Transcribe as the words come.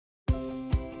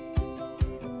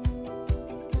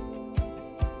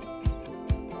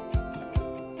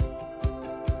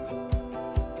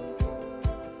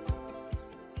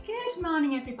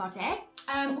morning everybody.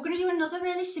 We're going to do another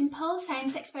really simple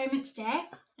science experiment today.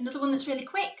 Another one that's really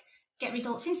quick, get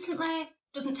results instantly,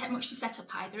 doesn't take much to set up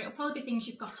either. It'll probably be things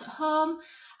you've got at home.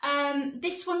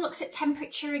 This one looks at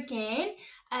temperature again.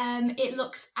 It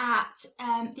looks at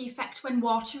the effect when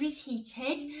water is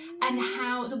heated and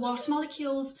how the water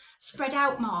molecules spread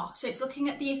out more. So it's looking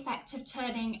at the effect of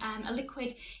turning a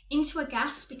liquid into a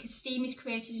gas because steam is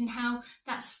created and how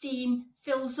that steam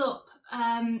fills up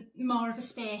more of a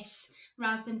space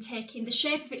rather than taking the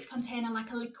shape of its container like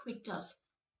a liquid does.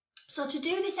 So to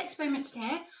do this experiment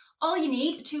today, all you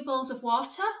need are 2 bowls of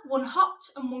water, one hot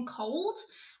and one cold.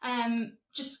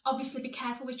 Just obviously be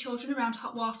careful with children around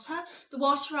hot water. The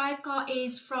water I've got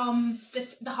is from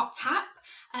the hot tap.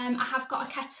 I have got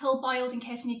a kettle boiled in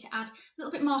case I need to add a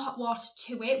little bit more hot water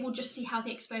to it. We'll just see how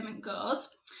the experiment goes.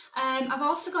 I've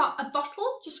also got a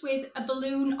bottle just with a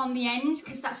balloon on the end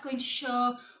because that's going to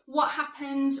show what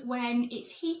happens when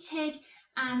it's heated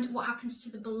and what happens to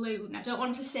the balloon. I don't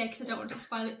want to say because I don't want to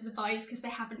spoil it for the boys because they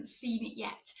haven't seen it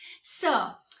yet. So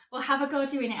we'll have a go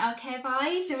doing it, okay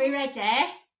boys? Are we ready?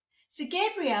 So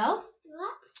Gabriel,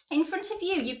 what? In front of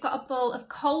you, you've got a bowl of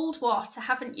cold water,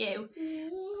 haven't you?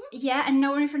 Yeah, and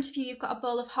Noah, in front of you, you've got a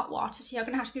bowl of hot water, so you're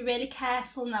going to have to be really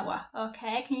careful, Noah,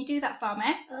 okay? Can you do that for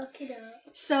me? Okay.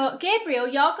 So, Gabriel,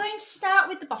 you're going to start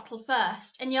with the bottle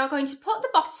first, and you're going to put the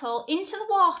bottle into the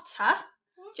water.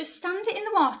 Just stand it in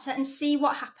the water and see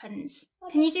what happens.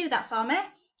 Okay. Can you do that for me?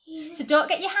 Yeah. So don't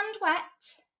get your hand wet.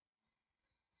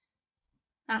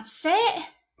 That's it.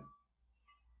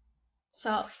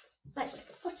 So, let's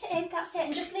put it in, that's it,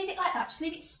 and just leave it like that, just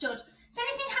leave it stood. Is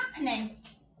anything happening?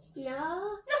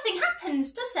 No. Nothing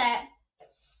happens, does it?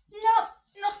 No,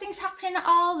 nothing's happening at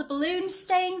all. The balloon's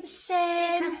staying the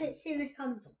same. Because it's in a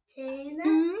container.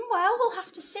 Well, we'll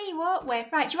have to see, won't we?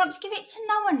 Right, do you want to give it to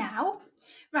Noah now?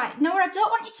 Right, Noah, I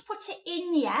don't want you to put it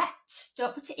in yet.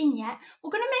 Don't put it in yet.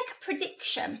 We're going to make a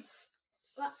prediction.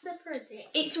 What's a prediction?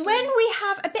 It's when we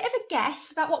have a bit of a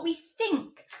guess about what we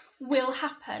think will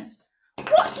happen.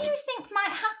 What do you think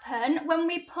might happen when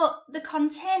we put the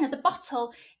container, the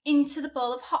bottle, into the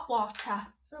bowl of hot water?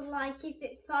 So like if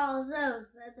it falls over,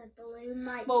 the balloon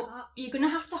might pop? You're going to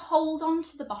have to hold on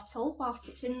to the bottle whilst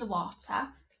it's in the water.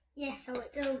 Yeah, so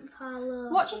it don't fall over.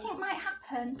 What do you think might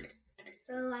happen?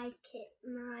 So like it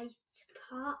might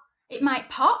pop. It might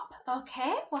pop,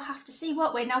 okay, we'll have to see,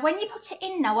 won't we? Now when you put it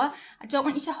in, Noah, I don't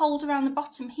want you to hold around the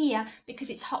bottom here because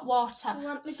it's hot water. You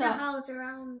want me to hold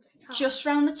around the top? Just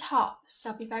round the top,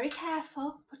 so be very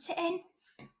careful. Put it in.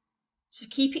 So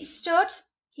keep it stood.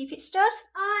 Keep it stood.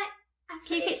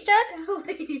 Keep it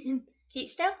stood. Keep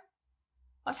still.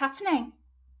 What's happening?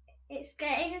 It's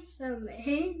getting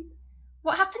something.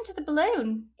 What happened to the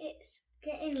balloon? It's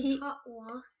getting hot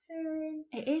water in.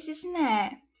 It is, isn't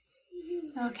it?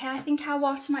 Okay, I think our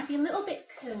water might be a little bit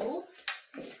cool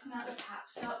because it's coming out of the tap.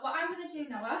 So what I'm going to do,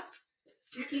 Noah,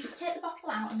 you just take the bottle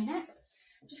out a minute.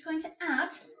 I'm just going to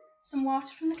add some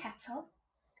water from the kettle.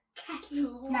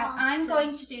 Now I'm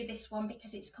going to do this one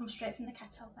because it's come straight from the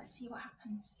kettle. Let's see what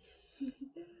happens.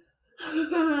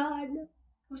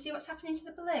 We'll see what's happening to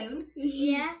the balloon.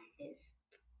 Yeah,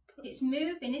 it's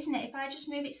moving, isn't it? If I just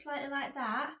move it slightly like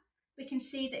that, we can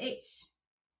see that it's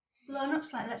blown up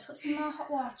slightly. Let's put some more hot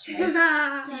water in.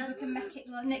 See if we can make it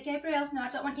blow. Gabriel, no, I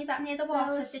don't want you that near the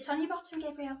water. Sit on your bottom,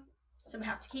 Gabriel. So we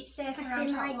have to keep safe around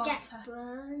hot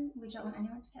water. We don't want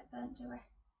anyone to get burnt, do we?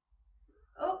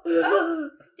 Oh,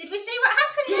 did we see what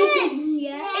happened then?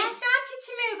 Yeah. It started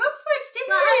to move upwards,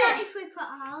 didn't it? What if we put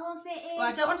all of it in? Well,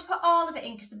 I don't want to put all of it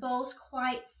in because the bowl's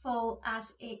quite full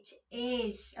as it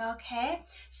is, okay?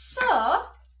 So,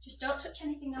 just don't touch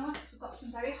anything now because we've got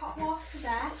some very hot water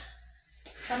there.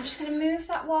 So I'm just going to move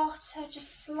that water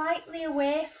just slightly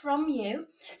away from you.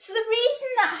 So the reason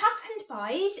that happened,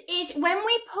 boys, is when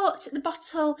we put the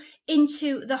bottle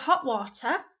into the hot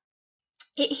water,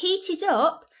 it heated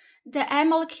up the air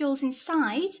molecules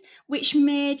inside, which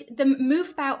made them move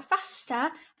about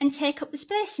faster and take up the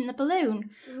space in the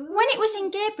balloon. When it was in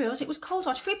Gabriel's, it was cold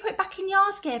water. If we put it back in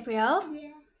yours, Gabriel,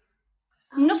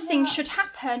 nothing should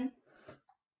happen.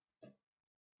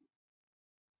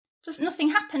 Nothing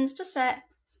happens, does it?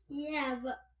 Yeah,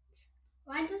 but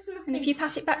why does nothing? And if you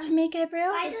pass it back to me,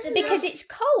 Gabriel? Because it's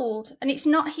cold and it's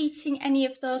not heating any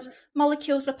of those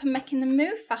molecules up and making them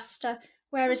move faster.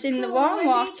 Whereas in the warm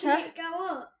water,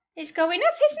 it's going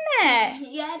up, isn't it?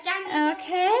 Yeah,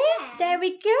 okay, there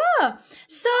we go.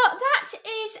 So that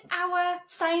is our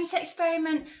science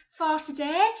experiment for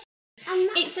today.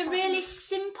 It's a really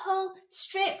simple,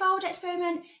 straightforward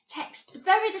experiment, takes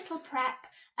very little prep.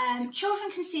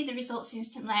 Children can see the results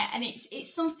instantly, and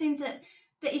it's something that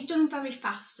that is done very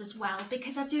fast as well,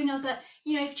 because I do know that,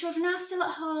 you know, if children are still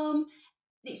at home,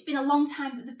 it's been a long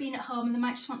time that they've been at home and they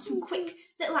might just want some quick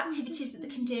little activities that they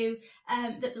can do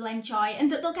that they'll enjoy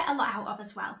and that they'll get a lot out of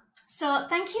as well. So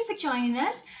thank you for joining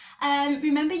us.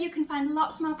 Remember, you can find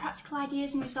lots more practical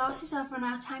ideas and resources over on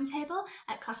our timetable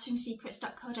at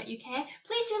classroomsecrets.co.uk.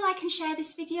 Please do like and share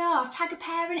this video, or tag a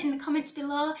parent in the comments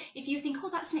below if you think, oh,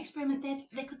 that's an experiment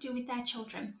they could do with their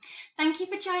children. Thank you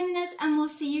for joining us, and we'll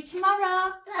see you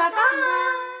tomorrow.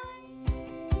 Bye-bye.